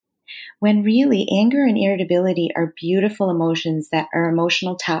when really anger and irritability are beautiful emotions that are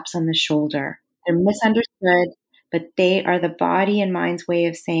emotional taps on the shoulder. They're misunderstood, but they are the body and mind's way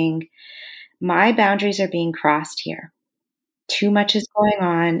of saying, my boundaries are being crossed here. Too much is going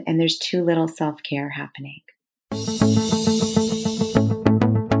on, and there's too little self-care happening.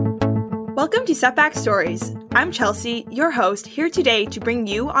 Welcome to Setback Stories. I'm Chelsea, your host, here today to bring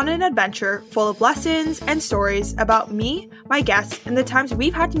you on an adventure full of lessons and stories about me, my guests, and the times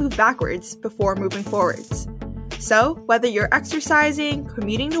we've had to move backwards before moving forwards. So, whether you're exercising,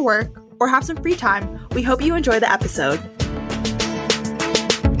 commuting to work, or have some free time, we hope you enjoy the episode.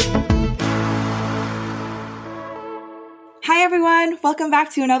 Hi everyone, welcome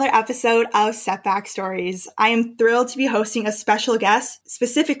back to another episode of Setback Stories. I am thrilled to be hosting a special guest,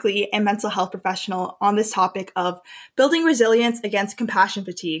 specifically a mental health professional, on this topic of building resilience against compassion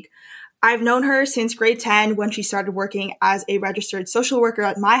fatigue. I've known her since grade 10 when she started working as a registered social worker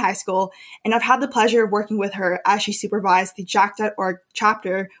at my high school, and I've had the pleasure of working with her as she supervised the Jack.org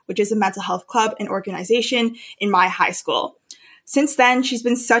chapter, which is a mental health club and organization in my high school. Since then, she's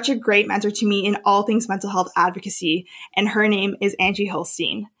been such a great mentor to me in all things mental health advocacy, and her name is Angie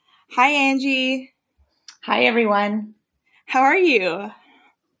Holstein. Hi, Angie. Hi, everyone. How are you?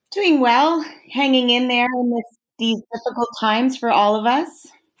 Doing well, hanging in there in these difficult times for all of us.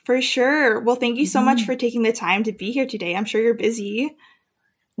 For sure. Well, thank you so much for taking the time to be here today. I'm sure you're busy.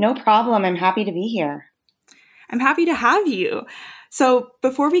 No problem. I'm happy to be here. I'm happy to have you. So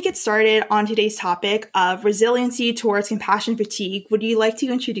before we get started on today's topic of resiliency towards compassion fatigue, would you like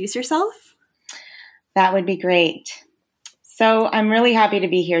to introduce yourself? That would be great. So I'm really happy to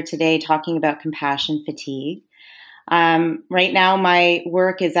be here today talking about compassion fatigue. Right now, my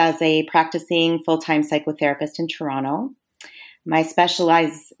work is as a practicing full-time psychotherapist in Toronto. My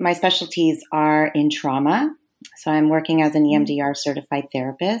specialties are in trauma. So I'm working as an EMDR certified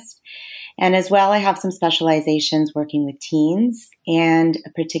therapist. And as well, I have some specializations working with teens and a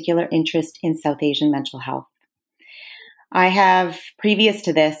particular interest in South Asian mental health. I have, previous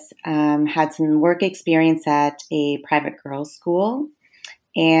to this, had some work experience at a private girls' school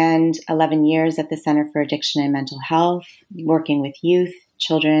and 11 years at the Center for Addiction and Mental Health, working with youth,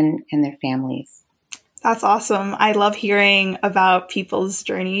 children, and their families. That's awesome. I love hearing about people's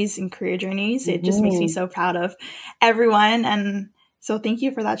journeys and career journeys. It just makes me so proud of everyone. And so thank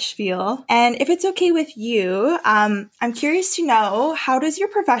you for that spiel. And if it's okay with you, I'm curious to know, how does your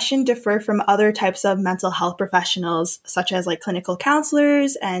profession differ from other types of mental health professionals, such as like clinical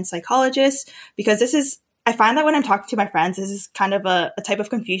counselors and psychologists? Because I find that when I'm talking to my friends, this is kind of a type of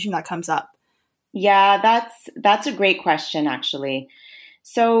confusion that comes up. Yeah, that's a great question, actually.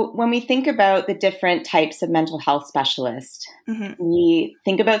 So when we think about the different types of mental health specialists, we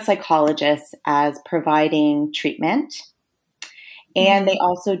think about psychologists as providing treatment. And they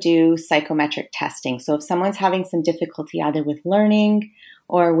also do psychometric testing. So if someone's having some difficulty either with learning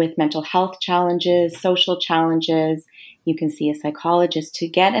or with mental health challenges, social challenges, you can see a psychologist to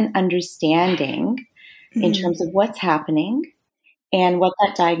get an understanding in terms of what's happening and what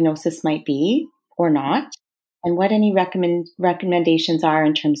that diagnosis might be or not, and what any recommendations are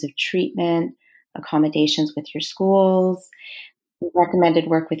in terms of treatment, accommodations with your schools, recommended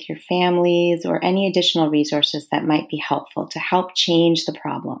work with your families, or any additional resources that might be helpful to help change the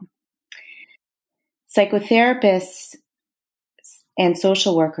problem. Psychotherapists and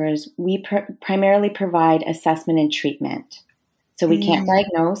social workers, we primarily provide assessment and treatment. So we can't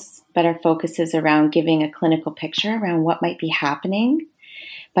diagnose, but our focus is around giving a clinical picture around what might be happening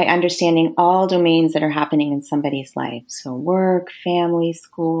by understanding all domains that are happening in somebody's life. So work, family,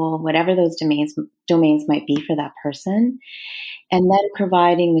 school, whatever those domains might be for that person. And then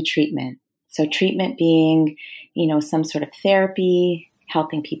providing the treatment. So treatment being, some sort of therapy,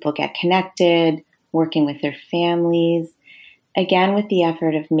 helping people get connected, working with their families, again, with the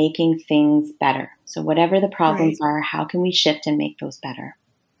effort of making things better. So whatever the problems are, how can we shift and make those better?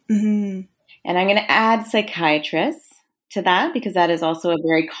 And I'm going to add psychiatrists to that because that is also a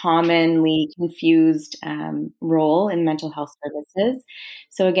very commonly confused role in mental health services.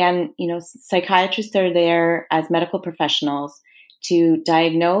 So again, psychiatrists are there as medical professionals to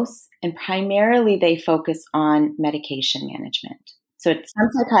diagnose, and primarily they focus on medication management. So some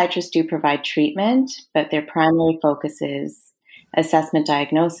psychiatrists do provide treatment, but their primary focus is assessment,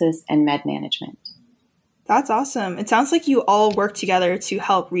 diagnosis, and med management. That's awesome. It sounds like you all work together to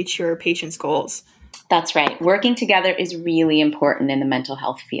help reach your patients' goals. That's right. Working together is really important in the mental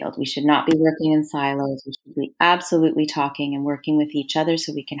health field. We should not be working in silos. We should be absolutely talking and working with each other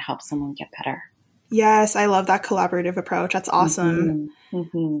so we can help someone get better. Yes, I love that collaborative approach. That's awesome.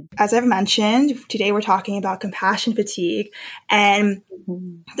 Mm-hmm. As I've mentioned, today we're talking about compassion fatigue. And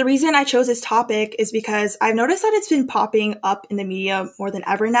the reason I chose this topic is because I've noticed that it's been popping up in the media more than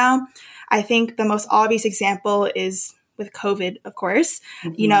ever now. I think the most obvious example is with COVID, of course.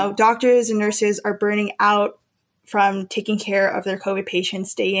 Mm-hmm. Doctors and nurses are burning out from taking care of their COVID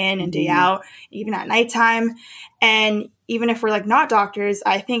patients day in and day out, even at nighttime. And even if we're not doctors,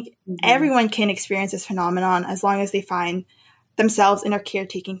 I think everyone can experience this phenomenon as long as they find themselves in a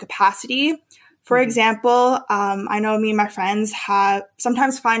caretaking capacity. For example, I know me and my friends have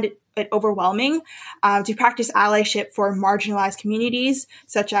sometimes find it overwhelming to practice allyship for marginalized communities,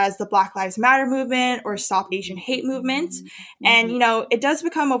 such as the Black Lives Matter movement or Stop Asian Hate movement. And, it does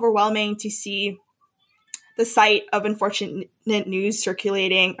become overwhelming to see the sight of unfortunate news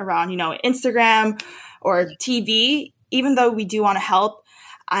circulating around, Instagram or TV, even though we do want to help.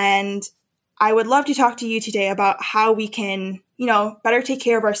 And I would love to talk to you today about how we can, better take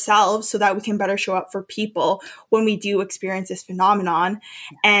care of ourselves so that we can better show up for people when we do experience this phenomenon.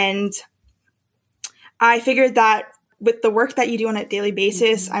 And I figured that with the work that you do on a daily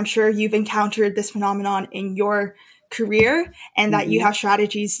basis, I'm sure you've encountered this phenomenon in your career and that you have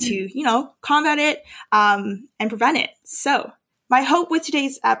strategies to, combat it and prevent it. So my hope with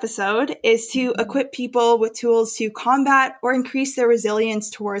today's episode is to equip people with tools to combat or increase their resilience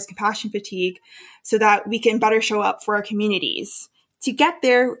towards compassion fatigue so that we can better show up for our communities. To get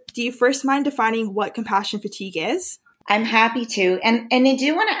there, do you first mind defining what compassion fatigue is? I'm happy to. And I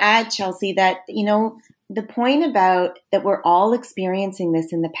do want to add, Chelsea, that, the point about that we're all experiencing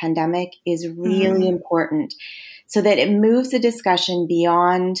this in the pandemic is really important so that it moves the discussion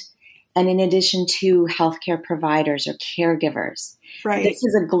beyond and in addition to healthcare providers or caregivers. Right. This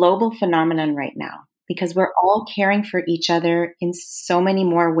is a global phenomenon right now because we're all caring for each other in so many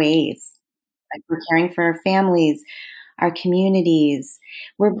more ways. Like we're caring for our families, our communities.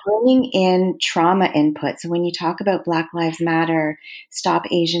 We're bringing in trauma input. So when you talk about Black Lives Matter, Stop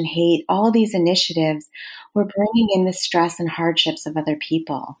Asian Hate, all these initiatives, we're bringing in the stress and hardships of other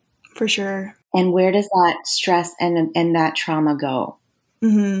people. For sure. And where does that stress and that trauma go?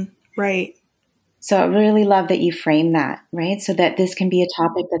 Right. So I really love that you frame that, right? So that this can be a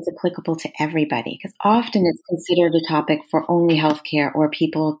topic that's applicable to everybody, because often it's considered a topic for only healthcare or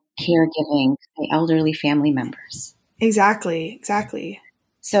people caregiving, say, elderly family members. Exactly.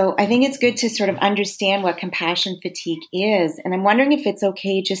 So I think it's good to sort of understand what compassion fatigue is. And I'm wondering if it's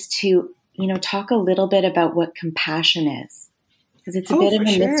okay just to, talk a little bit about what compassion is, because it's a bit of a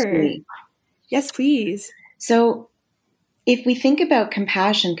mystery. Yes, please. So if we think about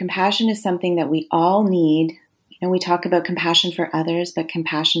compassion is something that we all need. We talk about compassion for others, but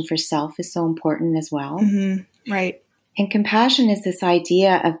compassion for self is so important as well. Right. And compassion is this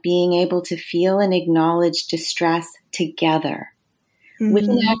idea of being able to feel and acknowledge distress together with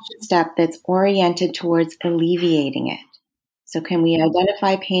an action step that's oriented towards alleviating it. So can we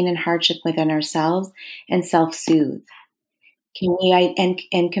identify pain and hardship within ourselves and self-soothe? Can we,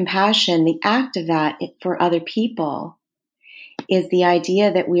 and compassion, the act of that for other people is the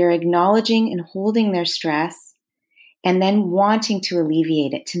idea that we are acknowledging and holding their stress and then wanting to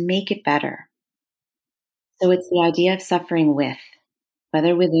alleviate it, to make it better. So it's the idea of suffering with,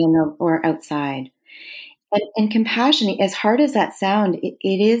 whether within or outside. And compassion, as hard as that sounds, it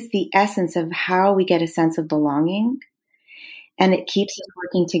is the essence of how we get a sense of belonging, and it keeps us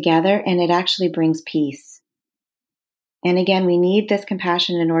working together, and it actually brings peace. And again, we need this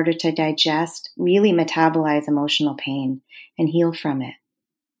compassion in order to digest, really metabolize emotional pain and heal from it.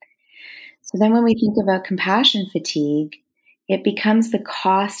 So then when we think about compassion fatigue, it becomes the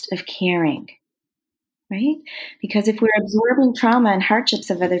cost of caring, right? Because if we're absorbing trauma and hardships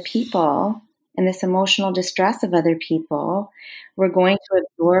of other people and this emotional distress of other people, we're going to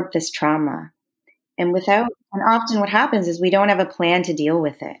absorb this trauma. And often what happens is we don't have a plan to deal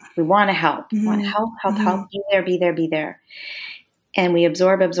with it. We want to help. We want to help, be there. And we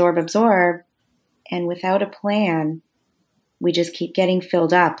absorb. And without a plan, we just keep getting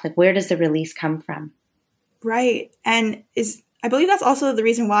filled up. Like, where does the release come from? Right. And I believe that's also the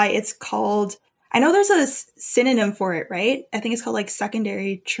reason why it's called, I know there's a synonym for it, right? I think it's called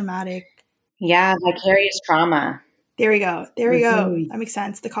secondary traumatic. Yeah, vicarious trauma. There we go. That makes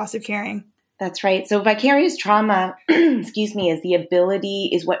sense. The cost of caring. That's right. So vicarious trauma, is the ability,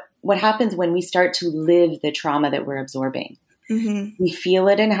 is what happens when we start to live the trauma that we're absorbing. We feel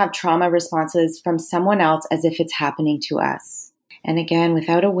it and have trauma responses from someone else as if it's happening to us. And again,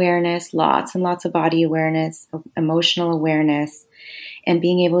 without awareness, lots and lots of body awareness, emotional awareness, and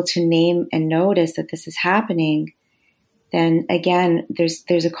being able to name and notice that this is happening, then again,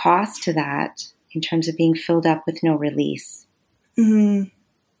 there's a cost to that in terms of being filled up with no release.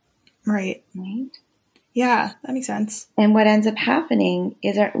 Mm-hmm. Right. Right. Yeah, that makes sense. And what ends up happening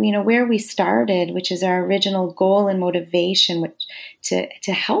is where we started, which is our original goal and motivation, which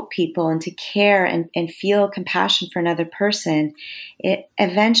to help people and to care and feel compassion for another person, it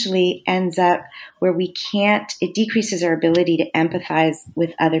eventually ends up where it decreases our ability to empathize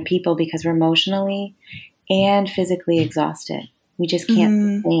with other people because we're emotionally and physically exhausted. We just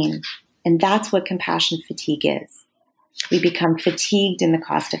can't sustain. And that's what compassion fatigue is. We become fatigued in the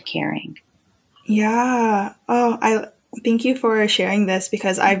cost of caring. Yeah. Oh, I thank you for sharing this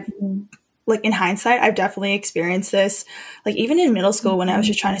because in hindsight, I've definitely experienced this, like even in middle school when I was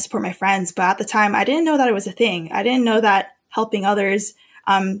just trying to support my friends. But at the time, I didn't know that it was a thing. I didn't know that helping others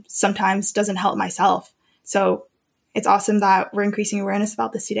sometimes doesn't help myself. So it's awesome that we're increasing awareness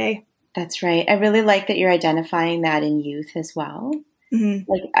about this today. That's right. I really like that you're identifying that in youth as well.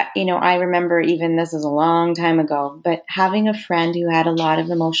 Mm-hmm. I remember even this is a long time ago, but having a friend who had a lot of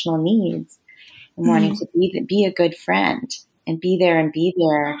emotional needs and wanting to be a good friend and be there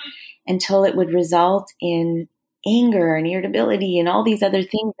until it would result in anger and irritability and all these other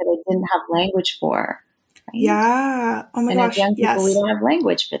things that I didn't have language for. Right? Yeah. Oh my gosh. As young people, we don't have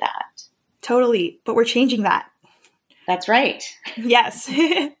language for that. Totally. But we're changing that. That's right. Yes.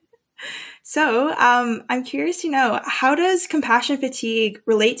 So I'm curious to know, how does compassion fatigue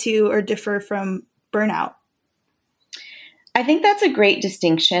relate to or differ from burnout? I think that's a great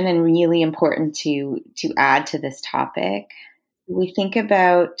distinction and really important to add to this topic. We think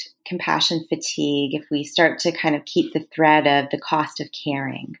about compassion fatigue if we start to kind of keep the thread of the cost of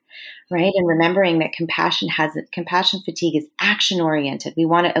caring, right? And remembering that compassion fatigue is action oriented. We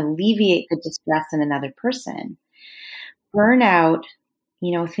want to alleviate the distress in another person. Burnout,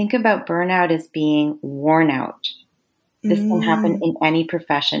 think about burnout as being worn out. This can happen in any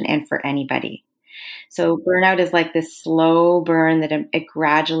profession and for anybody. So burnout is like this slow burn that it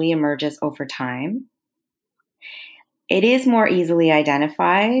gradually emerges over time. It is more easily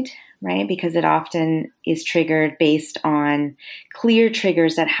identified, right? Because it often is triggered based on clear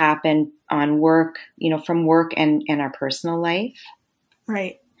triggers that happen on work, from work and our personal life.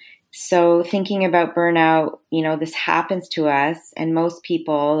 Right. So thinking about burnout, this happens to us, and most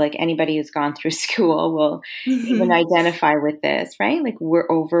people, like anybody who's gone through school, will even identify with this, right? Like we're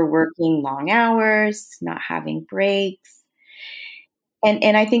overworking long hours, not having breaks.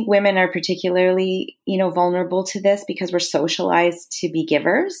 And I think women are particularly, vulnerable to this because we're socialized to be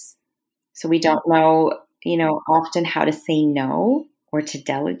givers. So we don't know, often how to say no or to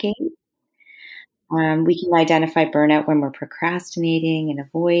delegate. We can identify burnout when we're procrastinating and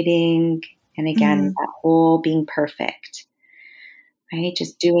avoiding. And again, that whole being perfect, right?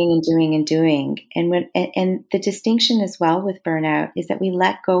 Just doing and doing and doing. And the distinction as well with burnout is that we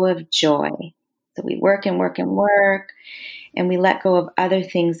let go of joy. So we work and work and work, and we let go of other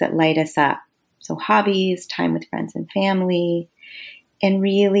things that light us up. So hobbies, time with friends and family, and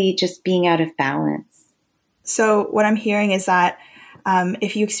really just being out of balance. So what I'm hearing is that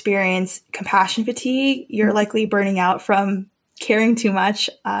if you experience compassion fatigue, you're likely burning out from caring too much,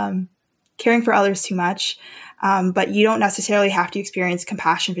 caring for others too much. But you don't necessarily have to experience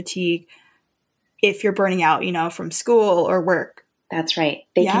compassion fatigue if you're burning out, from school or work. That's right.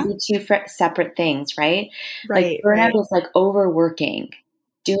 They can be two separate things, right? Right. Like burnout is like overworking,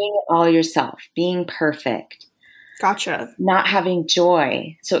 doing it all yourself, being perfect. Gotcha. Not having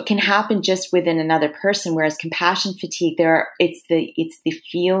joy. So it can happen just within another person, whereas compassion fatigue, it's the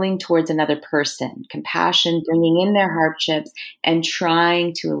feeling towards another person, compassion, bringing in their hardships and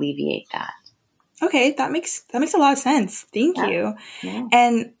trying to alleviate that. Okay, that makes a lot of sense. Thank you. Yeah.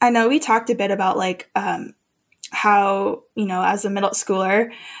 And I know we talked a bit about how, as a middle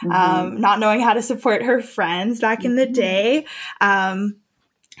schooler, not knowing how to support her friends back in the day, I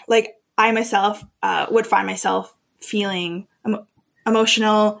myself would find myself feeling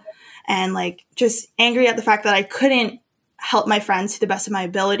emotional and just angry at the fact that I couldn't help my friends to the best of my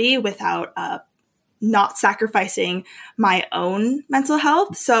ability without not sacrificing my own mental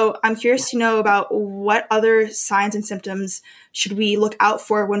health. So I'm curious to know about what other signs and symptoms should we look out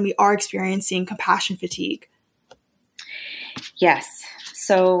for when we are experiencing compassion fatigue? Yes.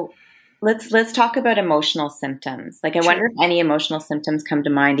 So let's talk about emotional symptoms. I wonder if any emotional symptoms come to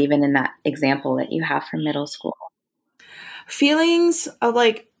mind, even in that example that you have from middle school. Feelings of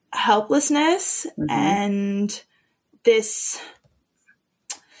helplessness and this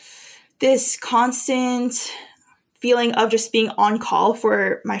constant feeling of just being on call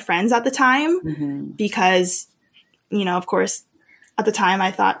for my friends at the time, because, of course, at the time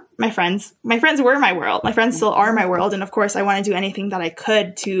I thought my friends were my world. My friends still are my world. And of course I want to do anything that I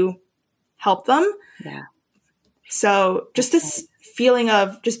could to help them. Yeah. So just this feeling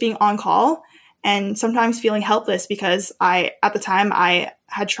of just being on call and sometimes feeling helpless because at the time I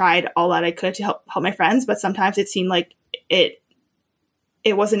had tried all that I could to help my friends, but sometimes it seemed like it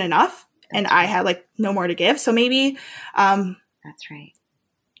wasn't enough and I had like no more to give. So maybe, that's right.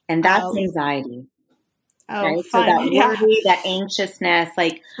 And that's anxiety. Oh, right? Fun. So that worry, that anxiousness,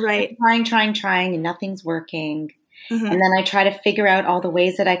 like right. I'm trying and nothing's working. Mm-hmm. And then I try to figure out all the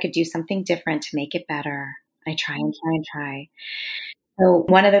ways that I could do something different to make it better. I try and try and try. So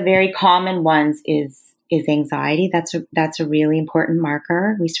one of the very common ones is anxiety. That's a really important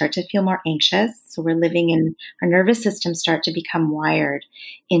marker. We start to feel more anxious. So we're living in, our nervous system start to become wired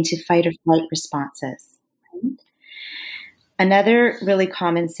into fight or flight responses. Right? Another really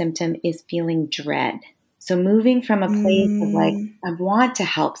common symptom is feeling dread. So moving from a place of like, I want to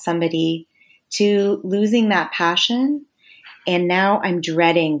help somebody to losing that passion. And now I'm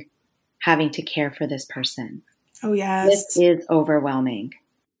dreading having to care for this person. Oh, yes. This is overwhelming.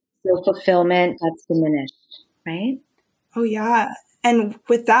 So fulfillment, that's diminished, right? Oh, yeah. And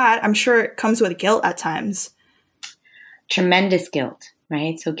with that, I'm sure it comes with guilt at times. Tremendous guilt,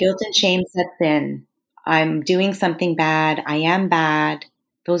 right? So guilt and shame sets in. I'm doing something bad. I am bad.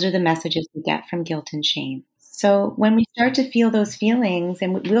 Those are the messages we get from guilt and shame. So when we start to feel those feelings,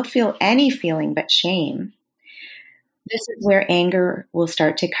 and we'll feel any feeling but shame, this is where anger will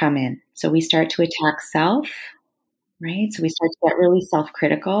start to come in. So we start to attack self, right? So we start to get really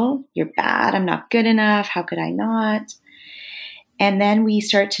self-critical. You're bad. I'm not good enough. How could I not? And then we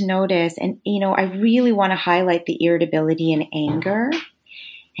start to notice, and, I really want to highlight the irritability and anger.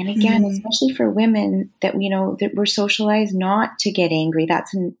 And again, especially for women that, that we're socialized not to get angry.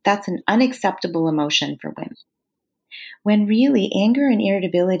 That's an unacceptable emotion for women. When really anger and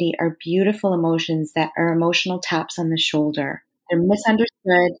irritability are beautiful emotions that are emotional taps on the shoulder. They're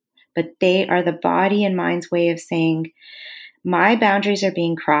misunderstood, but they are the body and mind's way of saying, my boundaries are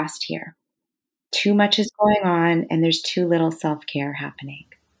being crossed here. Too much is going on and there's too little self-care happening.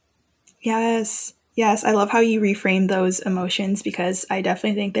 Yes. Yes, I love how you reframe those emotions because I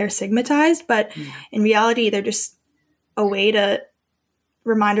definitely think they're stigmatized, but in reality, they're just a way to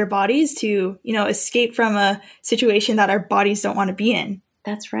remind our bodies to, escape from a situation that our bodies don't want to be in.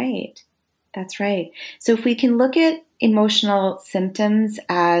 That's right. That's right. So if we can look at emotional symptoms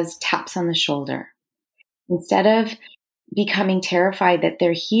as taps on the shoulder, instead of becoming terrified that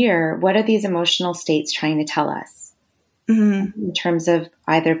they're here, what are these emotional states trying to tell us? In terms of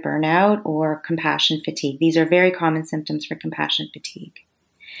either burnout or compassion fatigue. These are very common symptoms for compassion fatigue.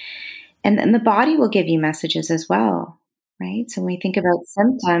 And then the body will give you messages as well, right? So when we think about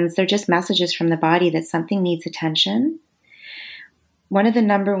symptoms, they're just messages from the body that something needs attention. One of the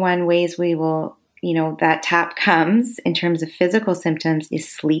number one ways we will, that tap comes in terms of physical symptoms is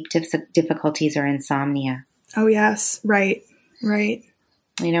sleep difficulties or insomnia. Oh, yes. Right. Right.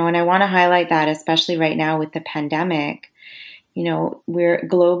 And I want to highlight that, especially right now with the pandemic. We're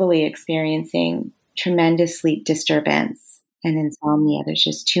globally experiencing tremendous sleep disturbance and insomnia. There's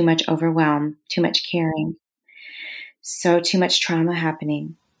just too much overwhelm, too much caring, so too much trauma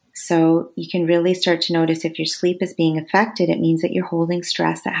happening. So you can really start to notice if your sleep is being affected, it means that you're holding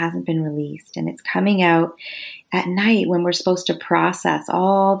stress that hasn't been released. And it's coming out at night when we're supposed to process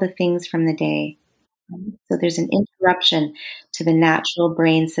all the things from the day. So there's an interruption to the natural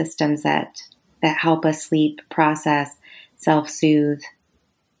brain systems that help us sleep, process, self-soothe,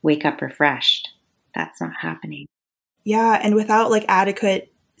 wake up refreshed. That's not happening. Yeah, and without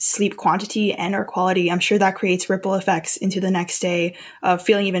adequate sleep quantity and or quality, I'm sure that creates ripple effects into the next day of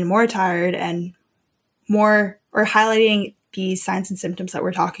feeling even more tired and more, or highlighting these signs and symptoms that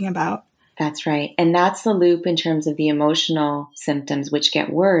we're talking about. That's right. And that's the loop in terms of the emotional symptoms, which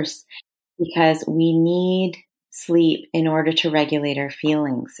get worse because we need sleep in order to regulate our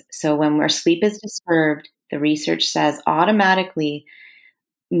feelings. So when our sleep is disturbed, the research says automatically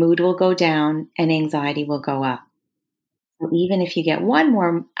mood will go down and anxiety will go up. So even if you get one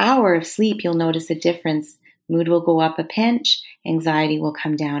more hour of sleep, you'll notice a difference. Mood will go up a pinch, anxiety will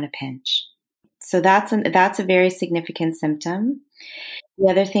come down a pinch. So that's a very significant symptom.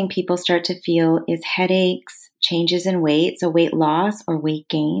 The other thing people start to feel is headaches, changes in weight, so weight loss or weight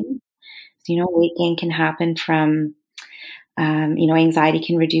gain. So, weight gain can happen from, anxiety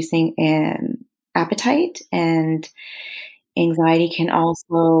can reduce appetite, and anxiety can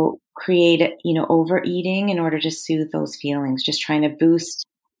also create, overeating in order to soothe those feelings, just trying to boost,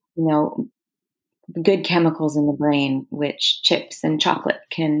 good chemicals in the brain, which chips and chocolate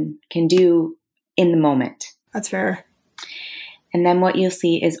can do in the moment. That's fair. And then what you'll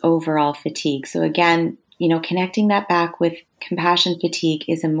see is overall fatigue. So again, connecting that back with compassion fatigue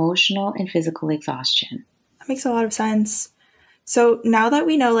is emotional and physical exhaustion. That makes a lot of sense. So now that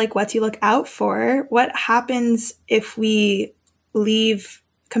we know like what to look out for, what happens if we leave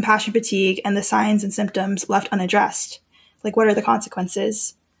compassion fatigue and the signs and symptoms left unaddressed? Like, what are the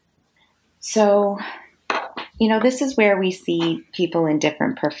consequences? So, this is where we see people in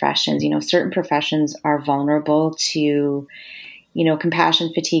different professions. Certain professions are vulnerable to,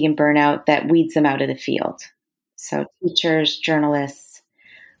 compassion fatigue and burnout that weeds them out of the field. So teachers, journalists,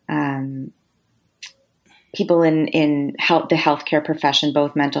 people in the healthcare profession,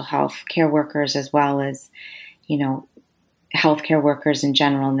 both mental health care workers as well as, healthcare workers in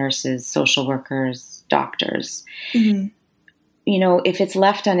general, nurses, social workers, doctors. Mm-hmm. If it's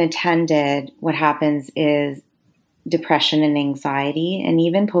left unattended, what happens is depression and anxiety and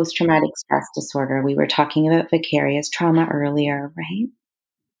even post-traumatic stress disorder. We were talking about vicarious trauma earlier, right?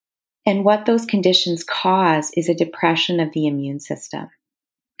 And what those conditions cause is a depression of the immune system,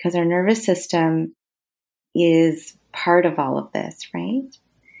 because our nervous system is part of all of this, right?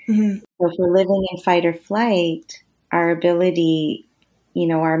 Mm-hmm. So if we're living in fight or flight, our ability,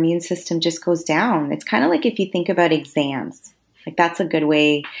 our immune system just goes down. It's kind of like if you think about exams. Like that's a good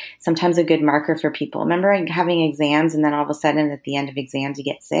way, sometimes a good marker for people. Remember having exams and then all of a sudden at the end of exams you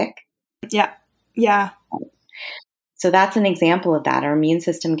get sick? Yeah. Yeah. So that's an example of that. Our immune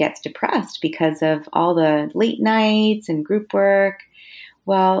system gets depressed because of all the late nights and group work.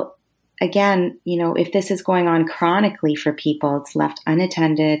 Well, again, if this is going on chronically for people, it's left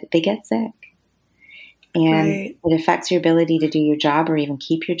unattended, they get sick. And It affects your ability to do your job or even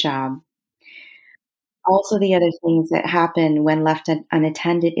keep your job. Also, the other things that happen when left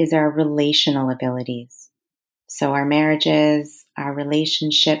unattended is our relational abilities. So our marriages, our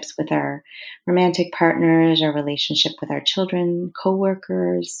relationships with our romantic partners, our relationship with our children,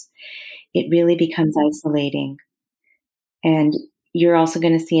 coworkers, it really becomes isolating. And you're also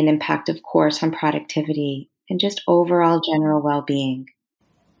going to see an impact, of course, on productivity and just overall general well-being.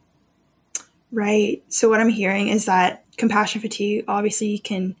 Right. So what I'm hearing is that compassion fatigue obviously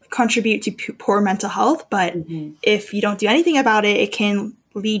can contribute to poor mental health, but mm-hmm. if you don't do anything about it, it can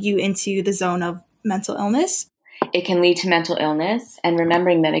lead you into the zone of mental illness. It can lead to mental illness, and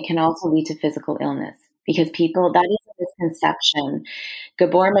remembering that it can also lead to physical illness, because that is a misconception.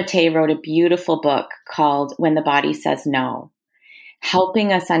 Gabor Mate wrote a beautiful book called When the Body Says No,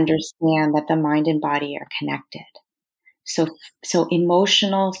 helping us understand that the mind and body are connected. So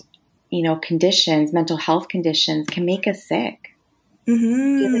emotional conditions, mental health conditions can make us sick.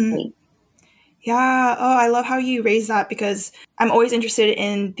 Mm-hmm. Physically. Yeah. Oh, I love how you raise that, because I'm always interested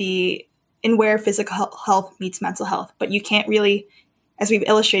in where physical health meets mental health, but you can't really, as we've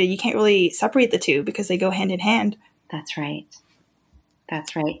illustrated, you can't really separate the two because they go hand in hand. That's right.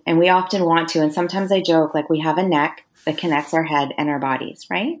 That's right. And we often want to, and sometimes I joke, like we have a neck that connects our head and our bodies,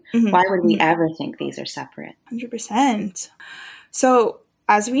 right? Mm-hmm. Why would we ever think these are separate? 100%. So,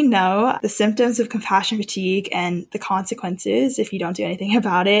 as we know, the symptoms of compassion fatigue and the consequences, if you don't do anything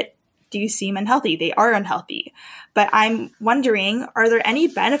about it, do seem unhealthy. They are unhealthy. But I'm wondering, are there any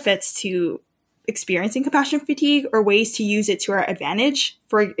benefits to experiencing compassion fatigue or ways to use it to our advantage?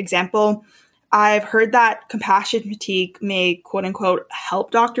 For example, I've heard that compassion fatigue may, quote unquote,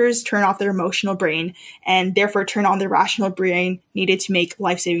 help doctors turn off their emotional brain and therefore turn on their rational brain needed to make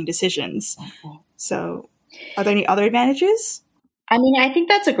life-saving decisions. Okay. So are there any other advantages? I think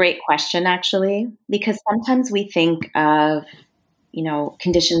that's a great question, actually, because sometimes we think of,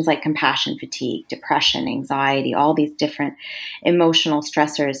 conditions like compassion fatigue, depression, anxiety, all these different emotional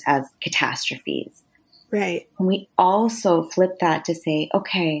stressors as catastrophes. Right. And we also flip that to say,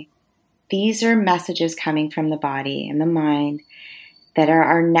 okay, these are messages coming from the body and the mind that are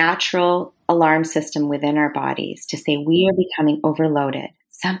our natural alarm system within our bodies to say we are becoming overloaded.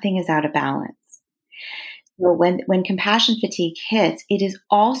 Something is out of balance. So when compassion fatigue hits, it is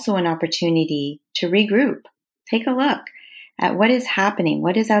also an opportunity to regroup. Take a look at what is happening.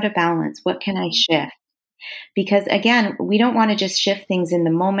 What is out of balance? What can I shift? Because again, we don't want to just shift things in the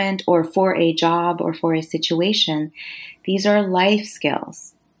moment or for a job or for a situation. These are life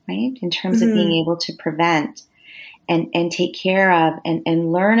skills, right? In terms of being able to prevent and take care of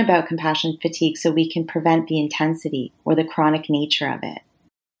and learn about compassion fatigue so we can prevent the intensity or the chronic nature of it.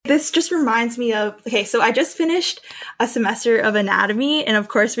 This just reminds me of, so I just finished a semester of anatomy, and of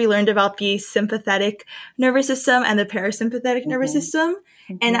course we learned about the sympathetic nervous system and the parasympathetic nervous system.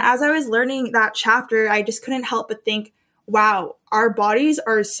 And as I was learning that chapter, I just couldn't help but think, wow, our bodies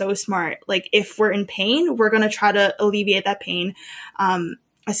are so smart. Like if we're in pain, we're going to try to alleviate that pain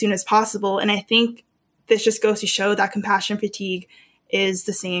as soon as possible. And I think this just goes to show that compassion fatigue is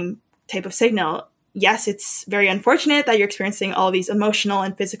the same type of signal. Yes, it's very unfortunate that you're experiencing all these emotional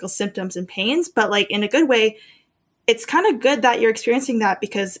and physical symptoms and pains, but like in a good way, it's kind of good that you're experiencing that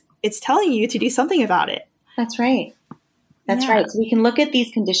because it's telling you to do something about it. That's right. That's right. So we can look at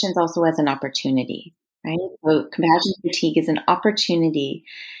these conditions also as an opportunity, right? So compassion fatigue is an opportunity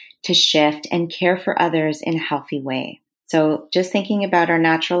to shift and care for others in a healthy way. So just thinking about our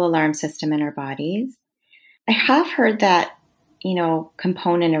natural alarm system in our bodies, I have heard that,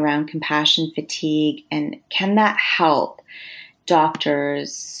 component around compassion fatigue, and can that help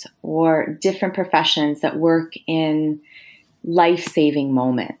doctors or different professions that work in life-saving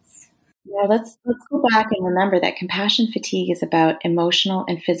moments? Let's go back and remember that compassion fatigue is about emotional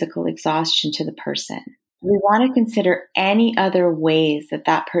and physical exhaustion to the person. We want to consider any other ways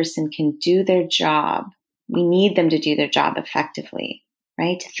that person can do their job. We need them to do their job effectively,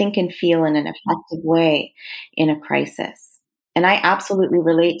 right? To think and feel in an effective way in a crisis. And I absolutely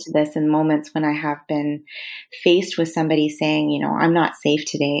relate to this in moments when I have been faced with somebody saying, I'm not safe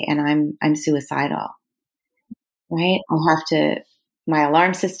today and I'm suicidal, right? My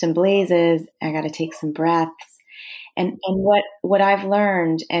alarm system blazes. I got to take some breaths. And what I've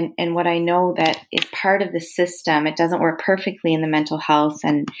learned and what I know that is part of the system, it doesn't work perfectly in the mental health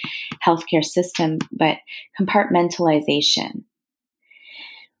and healthcare system, but compartmentalization,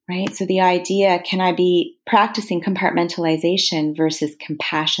 right? So the idea, can I be practicing compartmentalization versus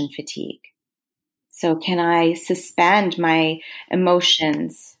compassion fatigue? So can I suspend my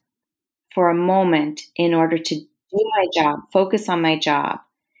emotions for a moment in order to do my job, focus on my job,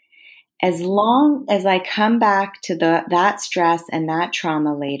 as long as I come back to that stress and that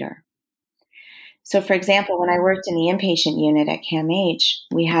trauma later? So for example, when I worked in the inpatient unit at CAMH,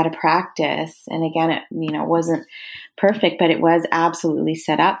 we had a practice, and again, it wasn't perfect, but it was absolutely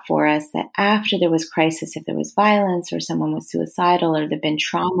set up for us that after there was crisis, if there was violence or someone was suicidal or there'd been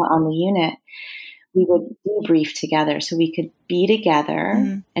trauma on the unit, we would debrief together so we could be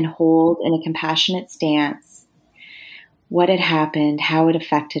together and hold in a compassionate stance what had happened, how it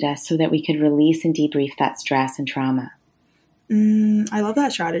affected us, so that we could release and debrief that stress and trauma. I love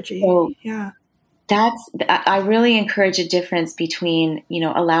that strategy. So yeah. I really encourage a difference between,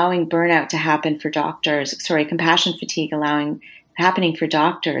 allowing burnout to happen for compassion fatigue happening for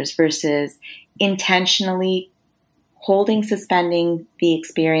doctors versus intentionally suspending the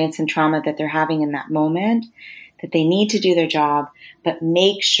experience and trauma that they're having in that moment, that they need to do their job, but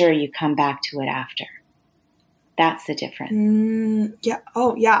make sure you come back to it after. That's the difference. Yeah.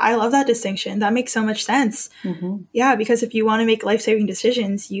 Oh, yeah. I love that distinction. That makes so much sense. Mm-hmm. Yeah, because if you want to make life-saving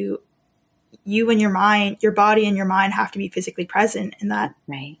decisions, you and your mind, your body and your mind have to be physically present, and that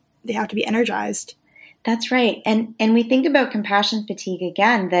right. They have to be energized. That's right. And we think about compassion fatigue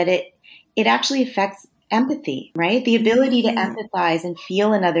again, that it actually affects empathy, right? The ability to empathize and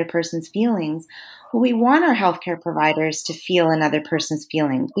feel another person's feelings. Well, we want our healthcare providers to feel another person's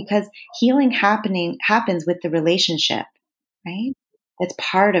feelings because healing happens with the relationship, right? That's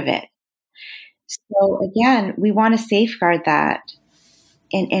part of it. So again, we want to safeguard that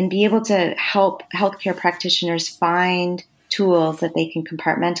and be able to help healthcare practitioners find tools that they can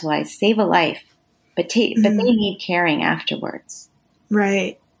compartmentalize, save a life, but they need caring afterwards.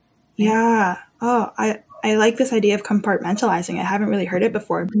 Right. Yeah. Oh, I like this idea of compartmentalizing. I haven't really heard it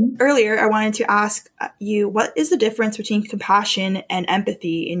before. Mm-hmm. Earlier, I wanted to ask you, what is the difference between compassion and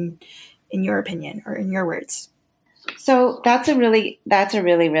empathy in your opinion or in your words? So that's a really,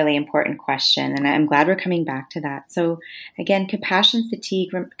 really important question. And I'm glad we're coming back to that. So again,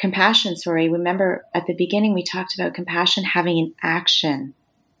 remember at the beginning, we talked about compassion having an action,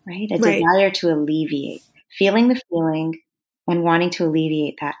 right? A desire to alleviate, feeling the feeling and wanting to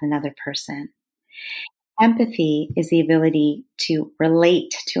alleviate that in another person. Empathy is the ability to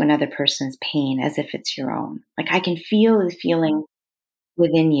relate to another person's pain as if it's your own. Like I can feel the feeling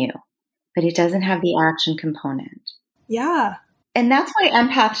within you, but it doesn't have the action component. Yeah. And that's why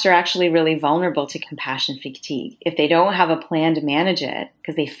empaths are actually really vulnerable to compassion fatigue if they don't have a plan to manage it,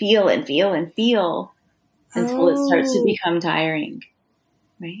 because they feel and feel and feel until it starts to become tiring,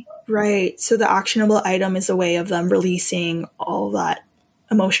 right? Right. So the actionable item is a way of them releasing all that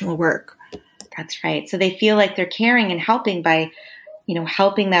emotional work. That's right. So they feel like they're caring and helping by,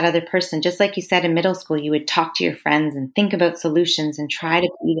 helping that other person. Just like you said in middle school, you would talk to your friends and think about solutions and try to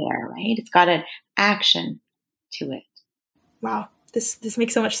be there, right? It's got an action to it. Wow. This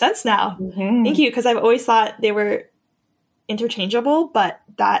makes so much sense now. Mm-hmm. Thank you. Because I've always thought they were interchangeable, but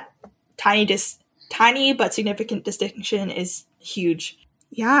that tiny but significant distinction is huge.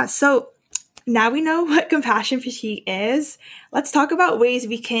 Yeah. So now we know what compassion fatigue is. Let's talk about ways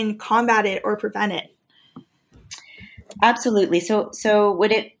we can combat it or prevent it. Absolutely. So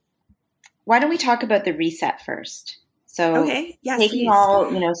why don't we talk about the reset first? So okay. Yes, taking please.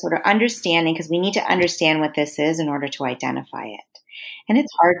 all, sort of understanding, because we need to understand what this is in order to identify it. And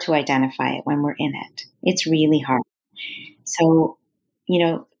it's hard to identify it when we're in it. It's really hard. So,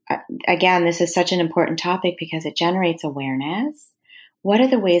 again, this is such an important topic because it generates awareness. What are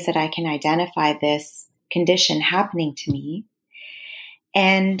the ways that I can identify this condition happening to me?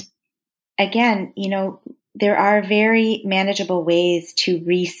 And again, there are very manageable ways to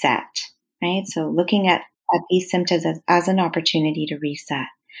reset, right? So looking at these symptoms as an opportunity to reset.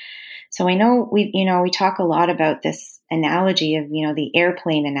 So I know we talk a lot about this analogy of, the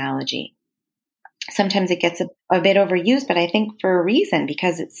airplane analogy. Sometimes it gets a bit overused, but I think for a reason,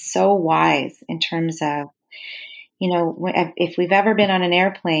 because it's so wise in terms of, if we've ever been on an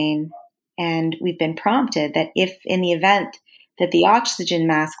airplane and we've been prompted that if in the event that the oxygen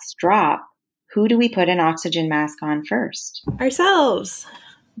masks drop, who do we put an oxygen mask on first? Ourselves.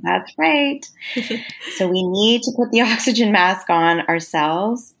 That's right. So we need to put the oxygen mask on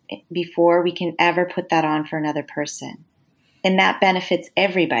ourselves before we can ever put that on for another person. And that benefits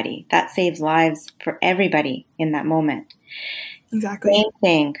everybody. That saves lives for everybody in that moment. Exactly. Same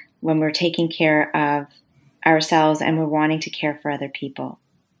thing when we're taking care of ourselves and we're wanting to care for other people.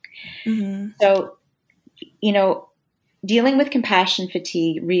 Mm-hmm. So, dealing with compassion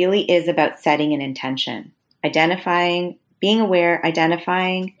fatigue really is about setting an intention, identifying, being aware,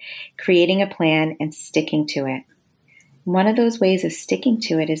 identifying, creating a plan, and sticking to it. One of those ways of sticking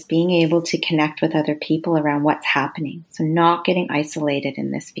to it is being able to connect with other people around what's happening. So not getting isolated in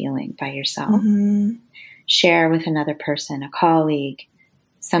this feeling by yourself. Mm-hmm. Share with another person, a colleague,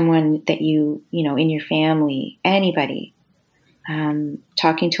 someone that in your family, anybody.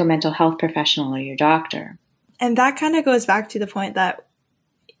 Talking to a mental health professional or your doctor. And that kind of goes back to the point that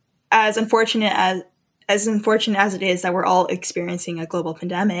as unfortunate as it is that we're all experiencing a global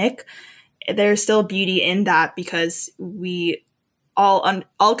pandemic, there's still beauty in that because we all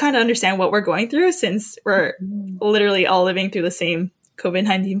kind of understand what we're going through since we're literally all living through the same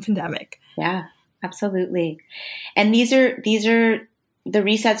COVID-19 pandemic. Yeah, absolutely. And these are the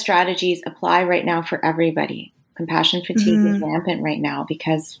reset strategies apply right now for everybody. Compassion fatigue is rampant right now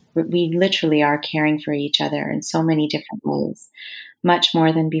because we literally are caring for each other in so many different ways, much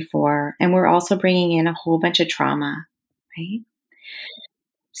more than before. And we're also bringing in a whole bunch of trauma, right?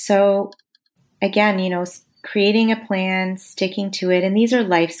 So again, creating a plan, sticking to it. And these are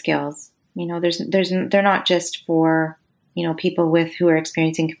life skills. They're not just for, people who are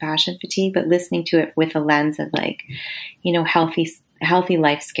experiencing compassion fatigue, but listening to it with a lens of healthy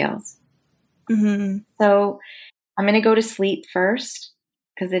life skills. Mm-hmm. So I'm going to go to sleep first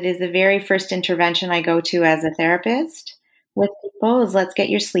because it is the very first intervention I go to as a therapist with people is let's get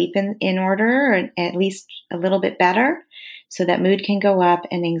your sleep in order, or at least a little bit better, so that mood can go up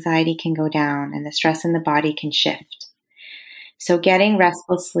and anxiety can go down and the stress in the body can shift. So getting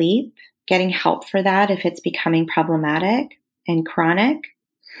restful sleep, getting help for that if it's becoming problematic and chronic.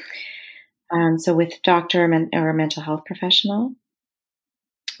 So with a doctor or a mental health professional.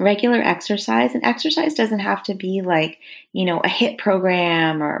 Regular exercise, and exercise doesn't have to be like, a HIIT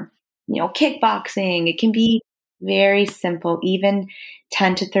program or, kickboxing. It can be very simple, even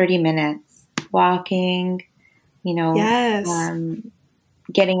 10 to 30 minutes, walking, yes.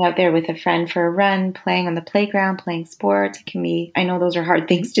 Getting out there with a friend for a run, playing on the playground, playing sports. It can be, I know those are hard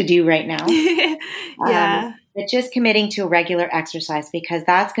things to do right now. Yeah. But just committing to a regular exercise because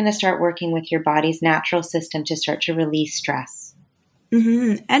that's going to start working with your body's natural system to start to release stress.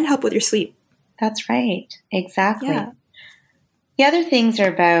 Mm-hmm. And help with your sleep. That's right. Exactly. Yeah. The other things are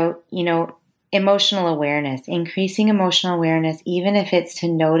about, emotional awareness, increasing emotional awareness, even if it's to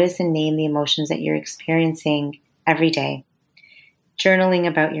notice and name the emotions that you're experiencing every day. Journaling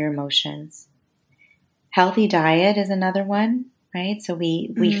about your emotions. Healthy diet is another one, right? So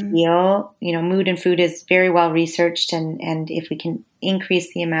we feel, mood and food is very well researched. And if we can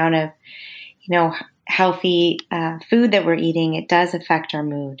increase the amount of, healthy food that we're eating, it does affect our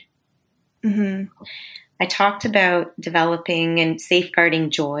mood. Mm-hmm. I talked about developing and safeguarding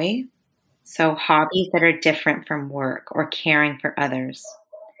joy. So hobbies that are different from work or caring for others.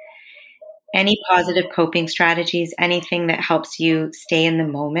 Any positive coping strategies, anything that helps you stay in the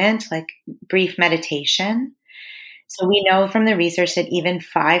moment, like brief meditation. So we know from the research that even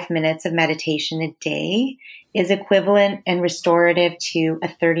 5 minutes of meditation a day is equivalent and restorative to a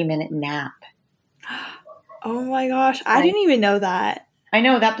 30-minute nap. Oh my gosh. I didn't even know that. I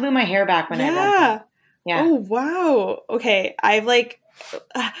know. That blew my hair back when I read that. Yeah. Oh, wow. Okay.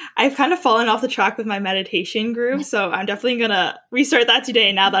 I've kind of fallen off the track with my meditation group, so I'm definitely going to restart that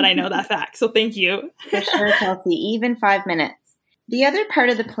today now that I know that fact. So thank you. For sure, Kelsey. Even 5 minutes. The other part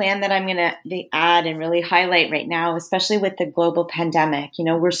of the plan that I'm going to add and really highlight right now, especially with the global pandemic,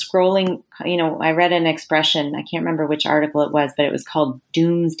 we're scrolling, I read an expression, I can't remember which article it was, but it was called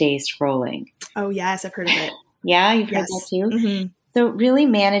doomsday scrolling. Oh, yes, I've heard of it. Yeah, you've heard that too? Mm-hmm. So really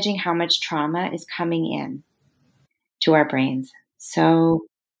managing how much trauma is coming in to our brains. So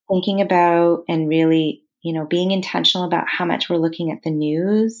thinking about and really, being intentional about how much we're looking at the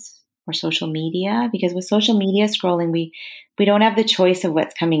news or social media, because with social media scrolling, we don't have the choice of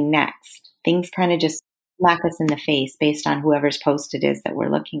what's coming next. Things kind of just smack us in the face based on whoever's post it is that we're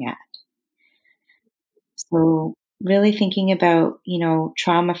looking at. So really thinking about,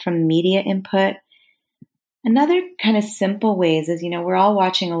 trauma from media input. Another kind of simple ways is, we're all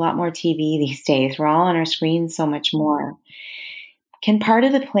watching a lot more TV these days. We're all on our screens so much more. Can part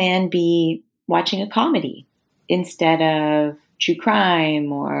of the plan be watching a comedy instead of true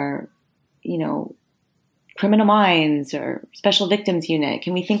crime or, Criminal Minds or Special Victims Unit?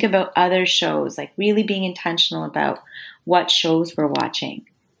 Can we think about other shows, like really being intentional about what shows we're watching?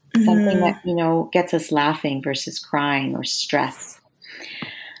 Mm-hmm. Something that, gets us laughing versus crying or stress.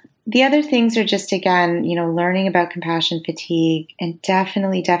 The other things are just, again, learning about compassion fatigue, and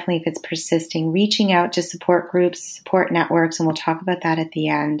definitely if it's persisting, reaching out to support groups, support networks, and we'll talk about that at the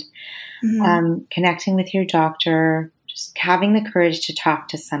end. Mm-hmm. Connecting with your doctor, just having the courage to talk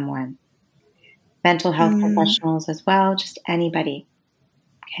to someone. Mental health professionals as well, just anybody.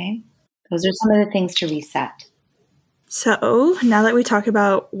 Okay? Those are some of the things to reset. So now that we talk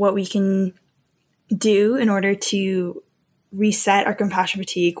about what we can do in order to reset our compassion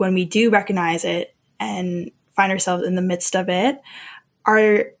fatigue when we do recognize it and find ourselves in the midst of it,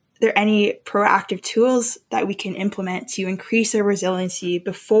 are there any proactive tools that we can implement to increase our resiliency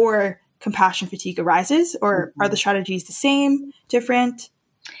before compassion fatigue arises? Or are the strategies the same, different?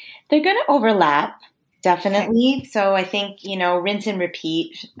 They're going to overlap, definitely. Okay. So I think, rinse and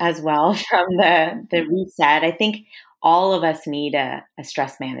repeat as well from the reset. I think all of us need a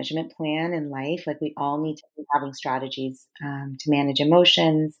stress management plan in life. Like we all need to be having strategies to manage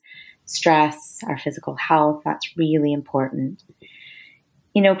emotions, stress, our physical health. That's really important.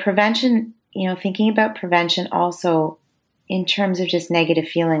 Prevention, thinking about prevention also in terms of just negative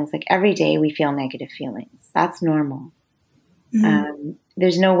feelings. Like every day we feel negative feelings. That's normal. Mm-hmm.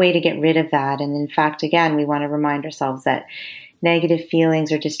 There's no way to get rid of that. And in fact, again, we want to remind ourselves that negative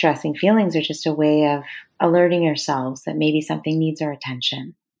feelings or distressing feelings are just a way of alerting ourselves that maybe something needs our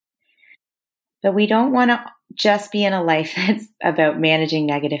attention. But we don't want to just be in a life that's about managing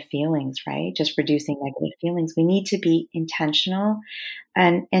negative feelings, right? Just reducing negative feelings. We need to be intentional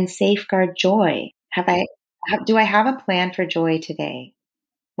and safeguard joy. Do I have a plan for joy today?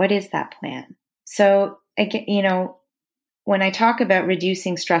 What is that plan? So again, when I talk about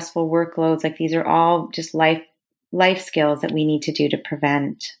reducing stressful workloads, like these are all just life skills that we need to do to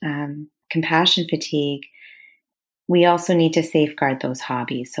prevent compassion fatigue. We also need to safeguard those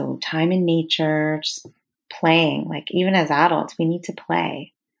hobbies. So time in nature, just playing, like even as adults, we need to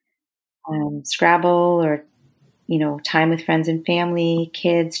play. Scrabble or, time with friends and family,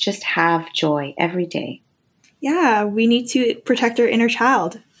 kids, just have joy every day. Yeah, we need to protect our inner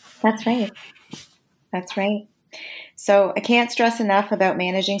child. That's right. That's right. So I can't stress enough about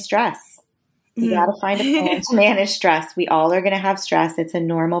managing stress. You got to find a plan to manage stress. We all are going to have stress. It's a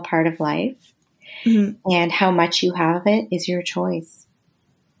normal part of life. Mm-hmm. And how much you have it is your choice.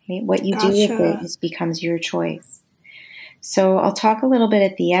 Okay? What you do with it becomes your choice. So I'll talk a little bit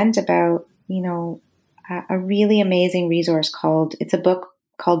at the end about, a really amazing resource it's a book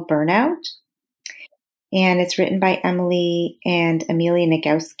called Burnout. And it's written by Emily and Amelia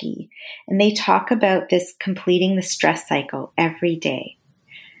Nagoski. And they talk about this completing the stress cycle every day.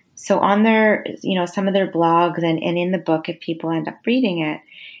 So on their, some of their blogs and in the book, if people end up reading it,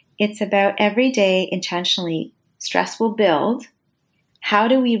 it's about every day intentionally, stress will build. How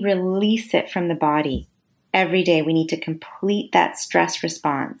do we release it from the body? Every day we need to complete that stress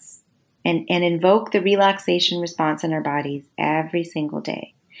response and invoke the relaxation response in our bodies every single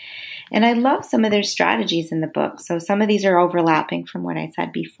day. And I love some of their strategies in the book. So some of these are overlapping from what I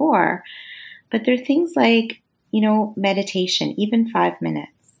said before, but they're things like, meditation, even 5 minutes.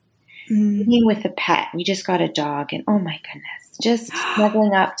 Being with a pet. We just got a dog and oh my goodness, just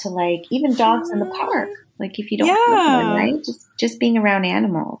snuggling up to even dogs in the park. Like if you don't have one, right? Just being around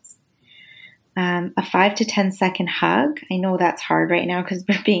animals. A 5 to 10 second hug. I know that's hard right now because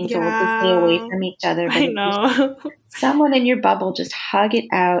we're being told to stay away from each other. But I know. Someone in your bubble, just hug it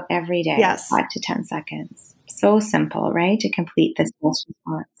out every day. Yes. 5 to 10 seconds. So simple, right? To complete this stress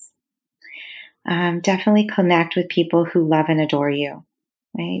response. Definitely connect with people who love and adore you,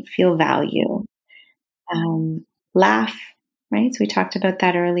 right? Feel value. Laugh. right? So we talked about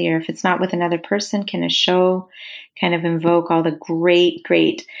that earlier. If it's not with another person, can a show kind of invoke all the great,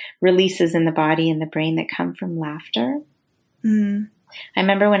 great releases in the body and the brain that come from laughter? Mm. I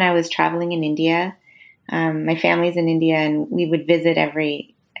remember when I was traveling in India, my family's in India, and we would visit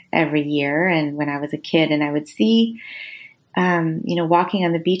every year. And when I was a kid, and I would see, walking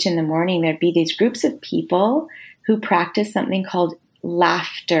on the beach in the morning, there'd be these groups of people who practice something called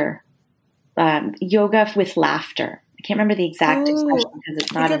laughter, yoga with laughter. I can't remember the exact expression because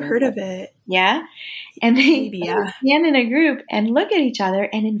it's not. I think I've heard of it. Yeah, and they Maybe, yeah. stand in a group and look at each other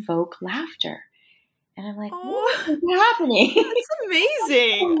and invoke laughter. And I'm like, what is happening? That's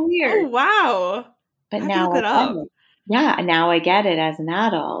amazing. That's so weird. Oh, wow. But I now look it up. now I get it as an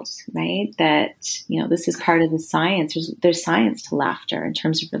adult, right? That, this is part of the science. There's science to laughter in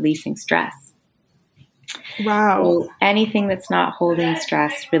terms of releasing stress. Wow. So anything that's not holding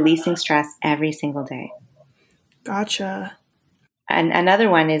stress, releasing stress every single day. Gotcha. And another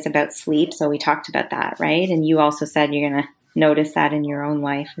one is about sleep. So we talked about that, right? And you also said you're going to notice that in your own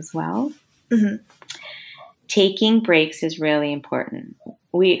life as well. Mm-hmm. Taking breaks is really important.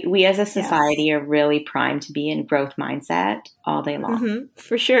 We as a society are really primed to be in growth mindset all day long. Mm-hmm.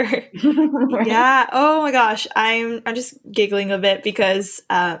 For sure. Right? Yeah. Oh my gosh. I'm just giggling a bit because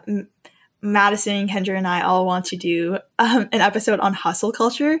Madison and Kendra and I all want to do an episode on hustle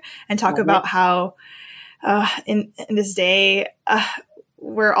culture and talk about how in this day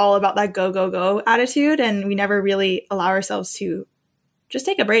we're all about that go, go, go attitude, and we never really allow ourselves to just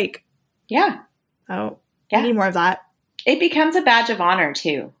take a break. Yeah. Oh, yeah. We need more of that. It becomes a badge of honor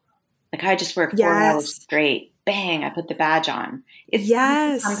too. Like, I just worked 4 hours straight. Bang, I put the badge on. It's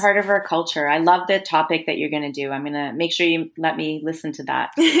become part of our culture. I love the topic that you're going to do. I'm going to make sure you let me listen to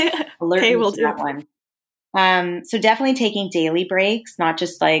that. Alert me to that one. So definitely taking daily breaks, not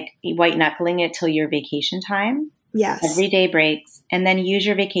just like white knuckling it till your vacation time. Yes. Everyday breaks. And then use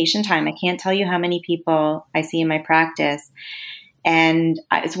your vacation time. I can't tell you how many people I see in my practice. And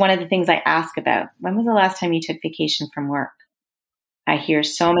it's one of the things I ask about. When was the last time you took vacation from work? I hear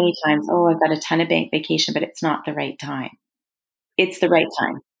so many times, I've got a ton of bank vacation, but it's not the right time. It's the right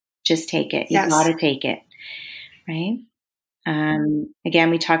time. Just take it. You've got to take it. Right? Again,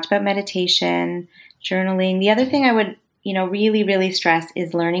 we talked about meditation, journaling. The other thing I would, really, really stress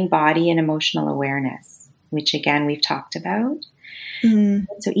is learning body and emotional awareness, which again, we've talked about. Mm.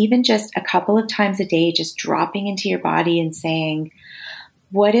 So even just a couple of times a day, just dropping into your body and saying,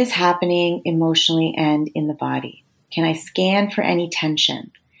 what is happening emotionally and in the body? Can I scan for any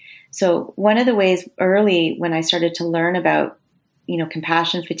tension? So one of the ways early when I started to learn about,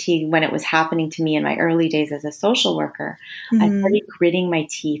 compassion fatigue, when it was happening to me in my early days as a social worker, I started gritting my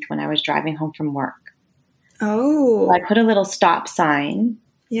teeth when I was driving home from work. Oh. So I put a little stop sign.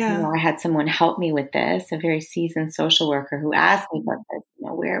 Yeah. I had someone help me with this, a very seasoned social worker who asked me about this,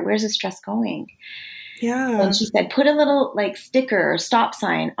 where's the stress going? Yeah. And she said, put a little sticker or stop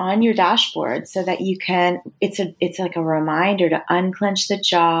sign on your dashboard so that you can, it's like a reminder to unclench the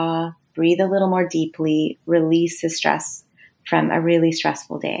jaw, breathe a little more deeply, release the stress from a really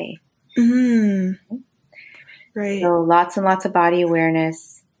stressful day. Mm-hmm. Right. So lots and lots of body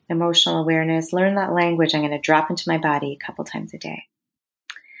awareness, emotional awareness, learn that language. I'm going to drop into my body a couple times a day.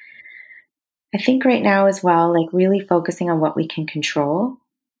 I think right now as well, really focusing on what we can control,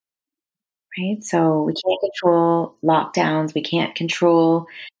 right? So we can't control lockdowns. We can't control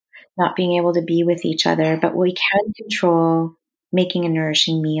not being able to be with each other, but we can control making a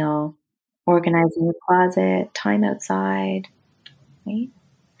nourishing meal, organizing the closet, time outside, right?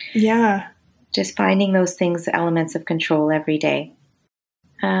 Yeah. Just finding those things, elements of control every day.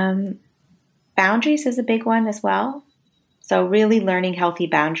 Boundaries is a big one as well. So really learning healthy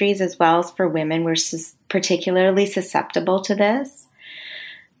boundaries as well as for women. We're particularly susceptible to this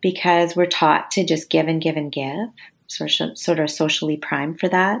because we're taught to just give and give and give, sort of socially primed for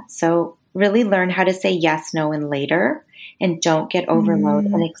that. So really learn how to say yes, no, and later, and don't get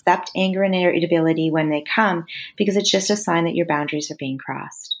overloaded and accept anger and irritability when they come because it's just a sign that your boundaries are being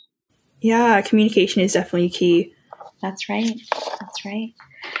crossed. Yeah, communication is definitely key. That's right. That's right.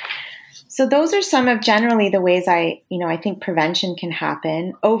 So those are some of generally the ways I think prevention can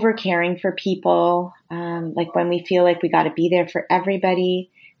happen. Over caring for people, like when we feel like we got to be there for everybody,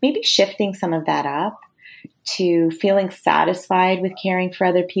 maybe shifting some of that up to feeling satisfied with caring for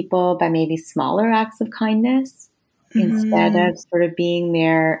other people by maybe smaller acts of kindness instead of sort of being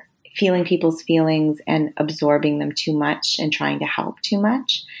there, feeling people's feelings and absorbing them too much and trying to help too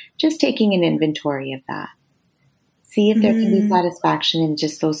much. Just taking an inventory of that. See if there can be satisfaction in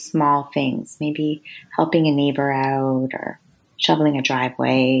just those small things, maybe helping a neighbor out or shoveling a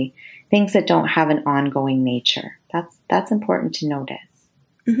driveway, things that don't have an ongoing nature. That's important to notice.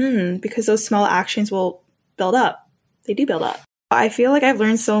 Mm-hmm, because those small actions will build up. They do build up. I feel like I've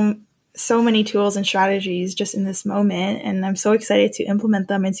learned so many tools and strategies just in this moment, and I'm so excited to implement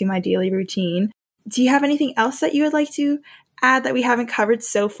them into my daily routine. Do you have anything else that you would like to add that we haven't covered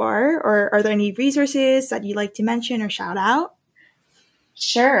so far? Or are there any resources that you'd like to mention or shout out?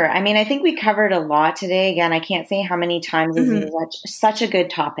 Sure. I mean, I think we covered a lot today. Again, I can't say how many times this is such a good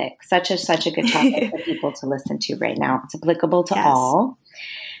topic, such a good topic for people to listen to right now. It's applicable to all.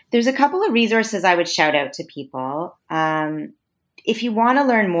 There's a couple of resources I would shout out to people. If you want to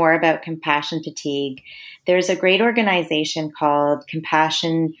learn more about compassion fatigue, there's a great organization called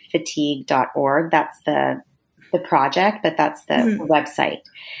compassionfatigue.org. That's the project, but that's the website.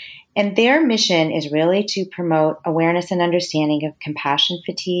 And their mission is really to promote awareness and understanding of compassion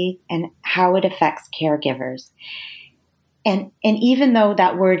fatigue and how it affects caregivers. And even though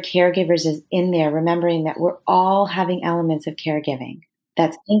that word caregivers is in there, remembering that we're all having elements of caregiving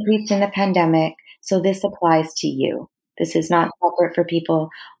that's increased in the pandemic. So this applies to you. This is not separate for people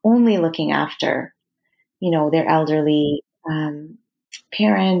only looking after, their elderly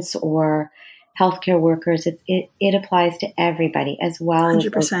parents or healthcare workers. It applies to everybody as well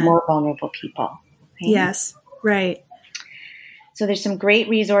 100%. As those more vulnerable people. Right? Yes, right. So there's some great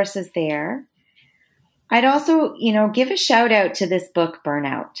resources there. I'd also, give a shout out to this book,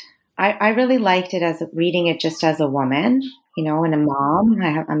 Burnout. I really liked it reading it just as a woman, and a mom.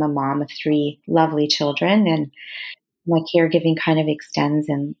 I'm a mom of 3 lovely children, and my caregiving kind of extends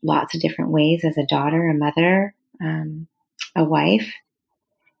in lots of different ways as a daughter, a mother, a wife.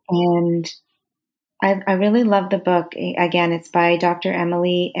 And I really love the book. Again, it's by Dr.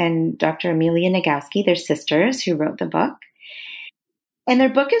 Emily and Dr. Amelia Nagoski. They're sisters who wrote the book. And their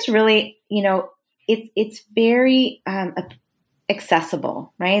book is really, it's very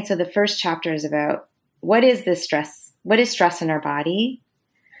accessible, right? So the first chapter is about what is this stress? What is stress in our body?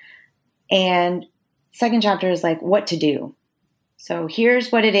 And second chapter is like what to do. So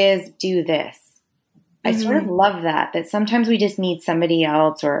here's what it is, do this. I sort of love that sometimes we just need somebody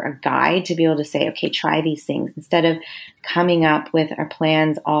else or a guide to be able to say, okay, try these things instead of coming up with our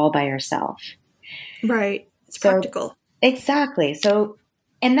plans all by ourselves. Right. It's practical. Exactly. So,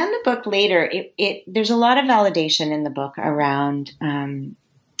 and then the book later, there's a lot of validation in the book around,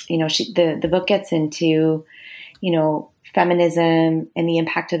 the book gets into, feminism and the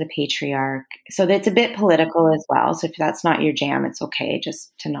impact of the patriarch. So it's a bit political as well. So if that's not your jam, it's okay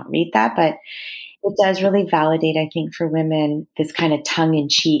just to not read that. But it does really validate, I think, for women, this kind of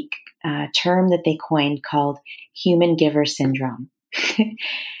tongue-in-cheek term that they coined called human giver syndrome.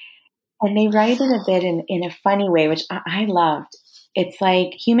 And they write it a bit in a funny way, which I loved. It's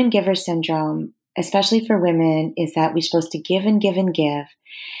like human giver syndrome, especially for women, is that we're supposed to give and give and give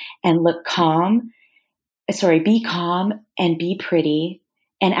and be calm and be pretty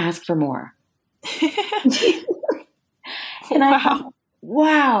and ask for more. And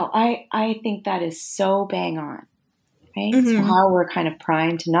wow, I think that is so bang on, right? So how we're kind of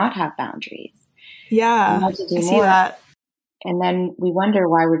primed to not have boundaries. Yeah, I see that. And then we wonder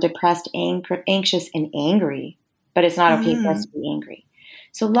why we're depressed, anxious, and angry, but it's not okay for us to be angry.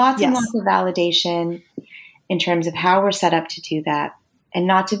 So lots and lots of validation in terms of how we're set up to do that. And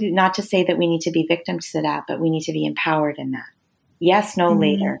not to say that we need to be victims to that, but we need to be empowered in that. Yes, no,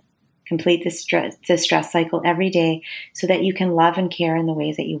 later. Complete the stress cycle every day so that you can love and care in the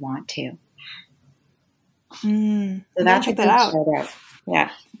ways that you want to. So that's a big shout out.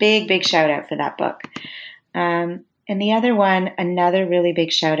 Yeah, big shout out for that book. And the other one, another really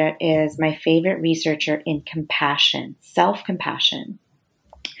big shout out is my favorite researcher in compassion, self-compassion.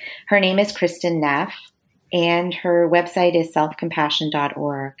 Her name is Kristin Neff, and her website is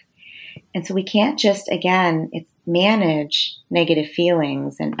selfcompassion.org. And so we can't just, again, manage negative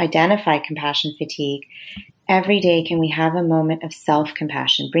feelings and identify compassion fatigue. Every day, can we have a moment of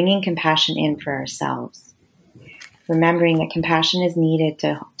self-compassion, bringing compassion in for ourselves, remembering that compassion is needed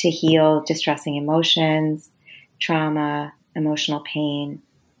to heal distressing emotions, trauma, emotional pain.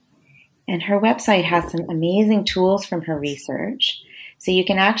 And her website has some amazing tools from her research. So you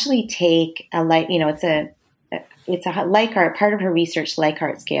can actually take it's a Likert, part of her research,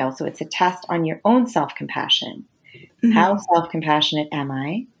 Likert scale. So it's a test on your own self-compassion. How self-compassionate am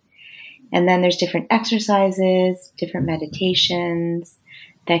I? And then there's different exercises, different meditations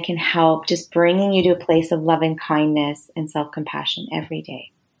that can help just bringing you to a place of loving kindness and self-compassion every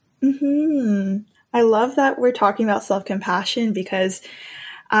day. I love that we're talking about self-compassion because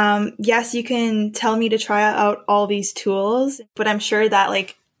yes, you can tell me to try out all these tools, but I'm sure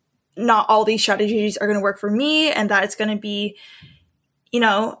that not all these strategies are going to work for me and that it's going to be,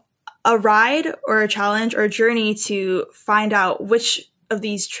 a ride or a challenge or a journey to find out which of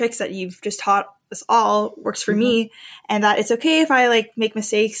these tricks that you've just taught us all works for me, and that it's okay if I like make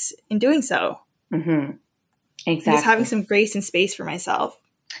mistakes in doing so. Mm-hmm. Exactly. Just having some grace and space for myself.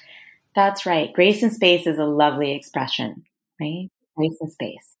 That's right. Grace and space is a lovely expression, right? Grace and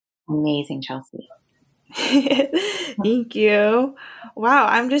space. Amazing, Chelsea. Thank you. Wow,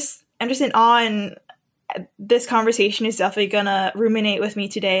 I'm just in awe, and this conversation is definitely gonna ruminate with me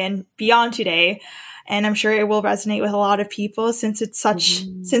today and beyond today. And I'm sure it will resonate with a lot of people since it's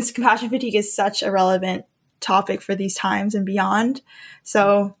since compassion fatigue is such a relevant topic for these times and beyond.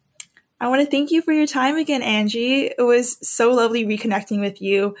 So I want to thank you for your time again, Angie. It was so lovely reconnecting with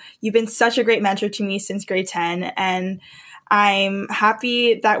you. You've been such a great mentor to me since grade 10, and I'm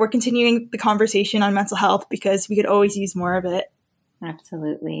happy that we're continuing the conversation on mental health because we could always use more of it.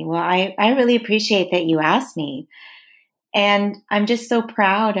 Absolutely. Well, I really appreciate that you asked me. And I'm just so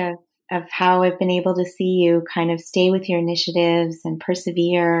proud of how I've been able to see you kind of stay with your initiatives and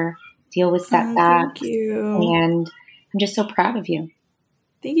persevere, deal with setbacks. Thank you. And I'm just so proud of you.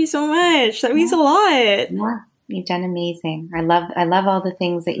 Thank you so much. That means a lot. Yeah, you've done amazing. I love all the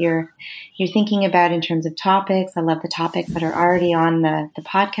things that you're thinking about in terms of topics. I love the topics that are already on the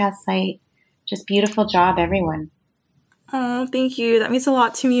podcast site. Just beautiful job, everyone. Oh, thank you. That means a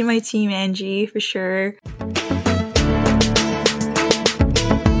lot to me and my team, Angie, for sure.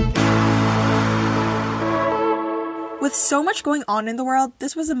 With so much going on in the world,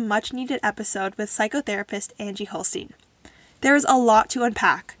 this was a much-needed episode with psychotherapist Angie Holstein. There is a lot to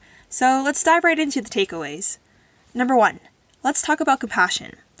unpack, so let's dive right into the takeaways. Number 1, let's talk about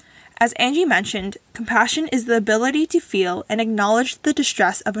compassion. As Angie mentioned, compassion is the ability to feel and acknowledge the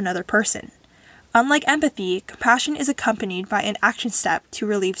distress of another person. Unlike empathy, compassion is accompanied by an action step to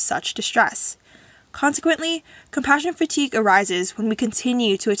relieve such distress. Consequently, compassion fatigue arises when we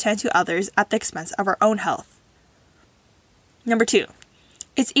continue to attend to others at the expense of our own health. Number 2,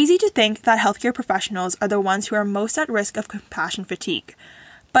 it's easy to think that healthcare professionals are the ones who are most at risk of compassion fatigue,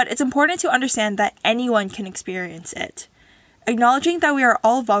 but it's important to understand that anyone can experience it. Acknowledging that we are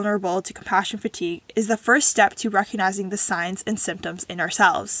all vulnerable to compassion fatigue is the first step to recognizing the signs and symptoms in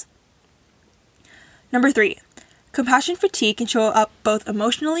ourselves. Number 3, compassion fatigue can show up both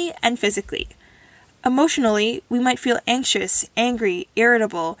emotionally and physically. Emotionally, we might feel anxious, angry,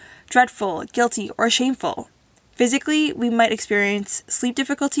 irritable, dreadful, guilty, or shameful. Physically, we might experience sleep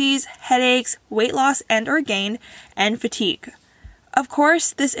difficulties, headaches, weight loss and/or gain, and fatigue. Of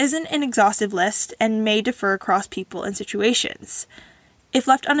course, this isn't an exhaustive list and may differ across people and situations. If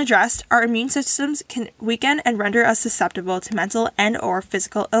left unaddressed, our immune systems can weaken and render us susceptible to mental and/or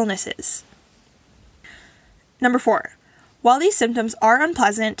physical illnesses. Number 4, while these symptoms are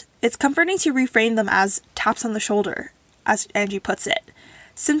unpleasant, it's comforting to reframe them as taps on the shoulder, as Angie puts it.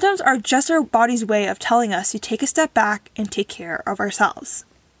 Symptoms are just our body's way of telling us to take a step back and take care of ourselves.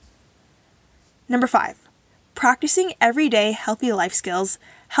 Number 5, practicing everyday healthy life skills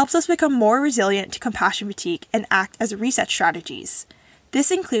helps us become more resilient to compassion fatigue and act as reset strategies.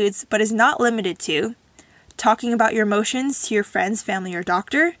 This includes, but is not limited to, talking about your emotions to your friends, family, or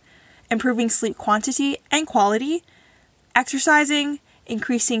doctor, improving sleep quantity and quality, exercising,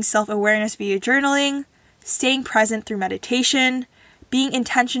 increasing self-awareness via journaling, staying present through meditation, being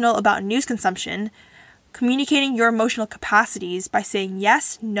intentional about news consumption, communicating your emotional capacities by saying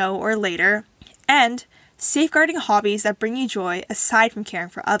yes, no, or later, and safeguarding hobbies that bring you joy aside from caring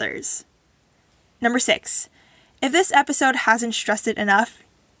for others. Number 6, if this episode hasn't stressed it enough,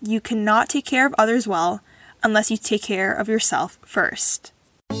 you cannot take care of others well unless you take care of yourself first.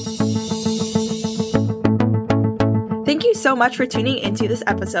 Thank you so much for tuning into this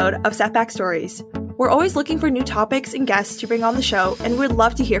episode of Setback Stories. We're always looking for new topics and guests to bring on the show and would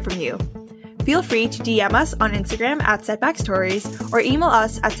love to hear from you. Feel free to DM us on Instagram at setbackstories or email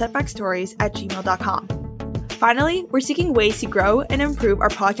us at setbackstories@gmail.com. Finally, we're seeking ways to grow and improve our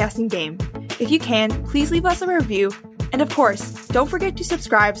podcasting game. If you can, please leave us a review. And of course, don't forget to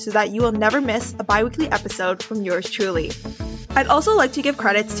subscribe so that you will never miss a bi-weekly episode from yours truly. I'd also like to give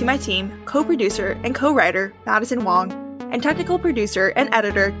credits to my team, co-producer and co-writer Madison Wong, and technical producer and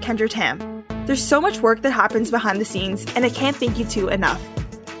editor Kendra Tam. There's so much work that happens behind the scenes, and I can't thank you two enough.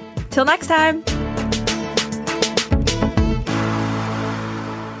 Till next time!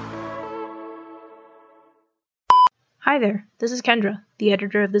 Hi there, this is Kendra, the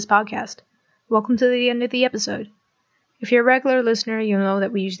editor of this podcast. Welcome to the end of the episode. If you're a regular listener, you'll know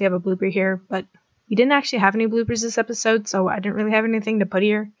that we usually have a blooper here, but we didn't actually have any bloopers this episode, so I didn't really have anything to put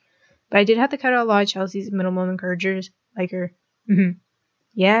here. But I did have to cut out a lot of Chelsea's minimum encouragers, like her,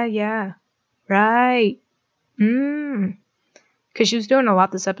 yeah, right, because she was doing a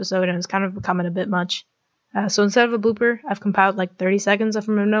lot this episode and it was kind of becoming a bit much. So instead of a blooper, I've compiled like 30 seconds of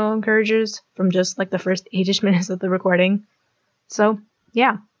no encouragers from just like the first 8-ish minutes of the recording. So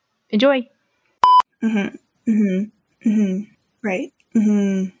yeah, enjoy. Right. Right.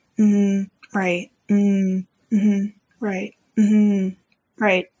 Right. Right.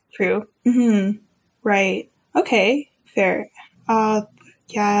 Right. True. Right. Okay. Fair.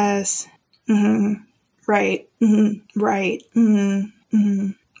 Yes. Right. Right.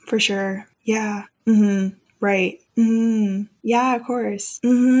 For sure. Yeah. Right. Yeah, of course.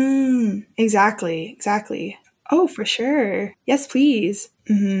 Exactly. Oh, for sure. Yes, please.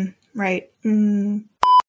 Right.